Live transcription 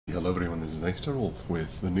Hello everyone, this is Age Berytos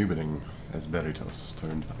with the Noobening as Berytos,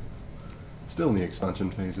 turn 5. Still in the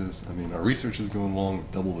expansion phases. I mean, our research is going along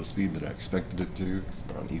with double the speed that I expected it to, because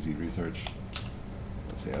we're on easy research.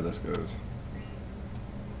 Let's see how this goes.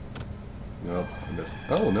 Nope, I missed.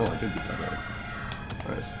 Oh no, I did get that right.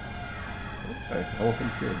 Nice. Okay,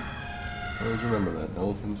 elephant's good. Always remember that.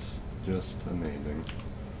 Elephant's just amazing.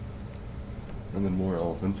 And then more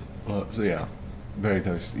elephants. So yeah.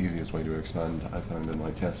 Berytos, the easiest way to expand, I found in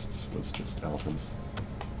my tests, was just elephants.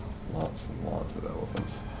 Lots and lots of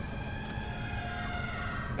elephants.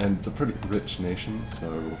 And it's a pretty rich nation,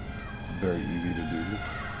 so it's very easy to do.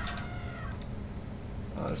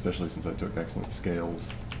 Especially since I took excellent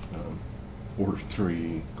scales. Order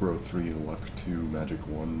 3, growth 3, luck 2, magic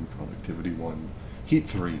 1, productivity 1, heat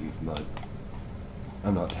 3, but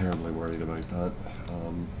I'm not terribly worried about that.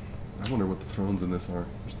 I wonder what the thrones in this are.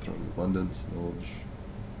 There's a throne of abundance, knowledge.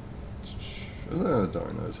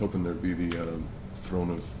 Darn, I was hoping there'd be the throne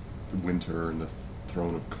of winter and the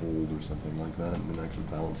throne of cold or something like that, and then I could have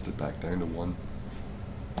balanced it back down to 1.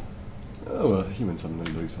 Oh, human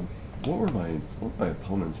summoning do some. What were my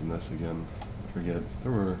opponents in this again? I forget.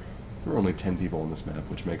 There were only 10 people on this map,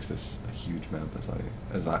 which makes this a huge map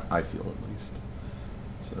as I feel at least.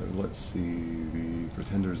 So let's see the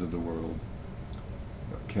pretenders of the world.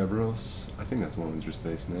 Kerberos, I think that's one of the just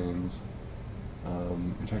base names.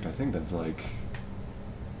 In fact, I think that's like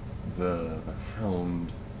the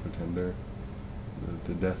Hound pretender,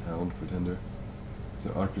 the Death Hound pretender.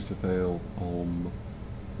 So Archricephale, Ulm,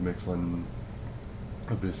 Mictlan,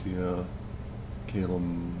 Abyssia,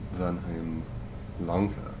 Calum, Vanheim,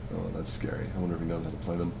 Lanka. Oh, that's scary. I wonder if he knows how to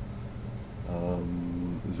play them.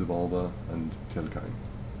 Zibalba and Tilkain.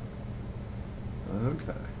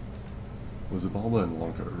 Okay. Well, Zibalba and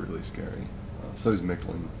Lanka are really scary. So is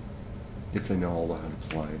Mictlan, if they know all how to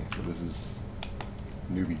play. But this is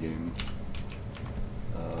a newbie game.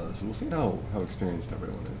 So we'll see how experienced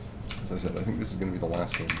everyone is. As I said, I think this is going to be the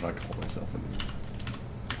last game that I call myself a newbie.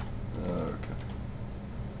 Okay.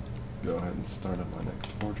 Go ahead and start up my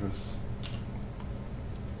next fortress.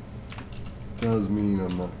 Does mean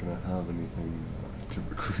I'm not going to have anything to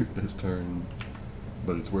recruit this turn,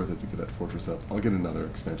 but it's worth it to get that fortress up. I'll get another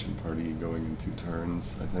expansion party going in 2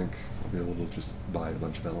 turns, I think. I'll be able to just buy a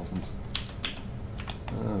bunch of elephants.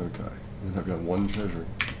 Okay, and I've got 1 treasure.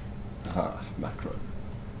 Aha, macro.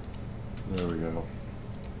 There we go.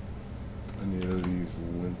 Any of these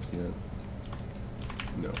limp yet?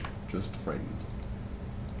 No, just frightened.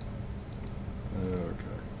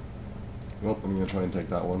 Okay. Well, I'm going to try and take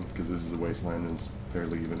that one, because this is a wasteland and it's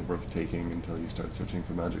barely even worth taking until you start searching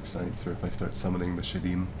for magic sites, or if I start summoning the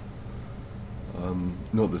Shadim.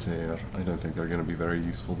 Not this air. I don't think they're going to be very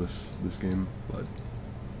useful this game, but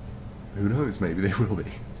who knows, maybe they will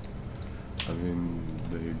be. I mean,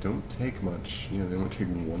 they don't take much, you know, they only take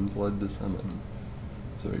 1 blood to summon,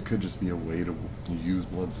 so it could just be a way to use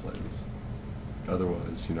blood slaves.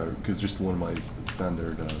 Otherwise, you know, because just one of my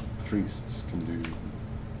standard priests can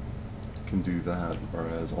do that,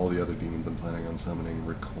 whereas all the other demons I'm planning on summoning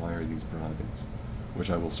require these brides, which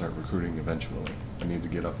I will start recruiting eventually. I need to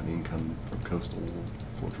get up an income from coastal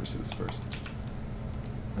fortresses first.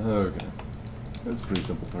 Okay, that's a pretty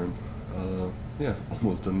simple turn. Yeah,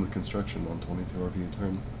 almost done with construction on 22 RP a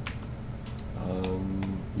turn.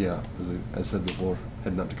 Yeah, as I said before,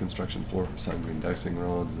 heading up to construction floor for sanguine dowsing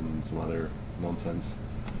rods and some other nonsense,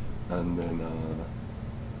 and then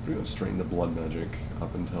pretty much straight into blood magic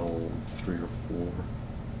up until 3 or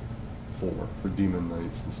 4 for demon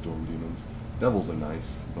knights and storm demons. Devils are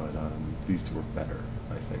nice, but these 2 are better,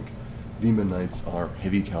 I think. Demon knights are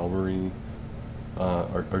heavy cavalry,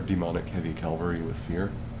 are demonic heavy cavalry with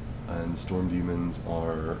fear, and storm demons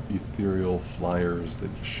are ethereal flyers that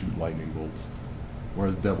shoot lightning bolts,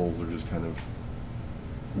 whereas devils are just kind of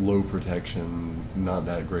low protection, not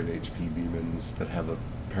that great HP demons that have a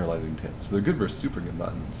paralyzing tip. So they're good versus super good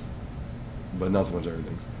buttons, but not so much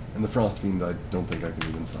everything's. And the Frost Fiend I don't think I can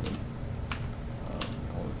even summon.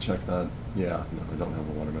 I'll check that. Yeah, no, I don't have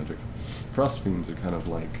a water magic. Frost Fiends are kind of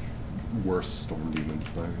like worse storm demons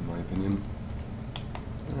though, in my opinion.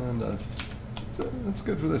 And that's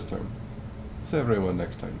good for this turn. See everyone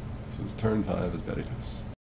next time. This was turn 5 as Berytos.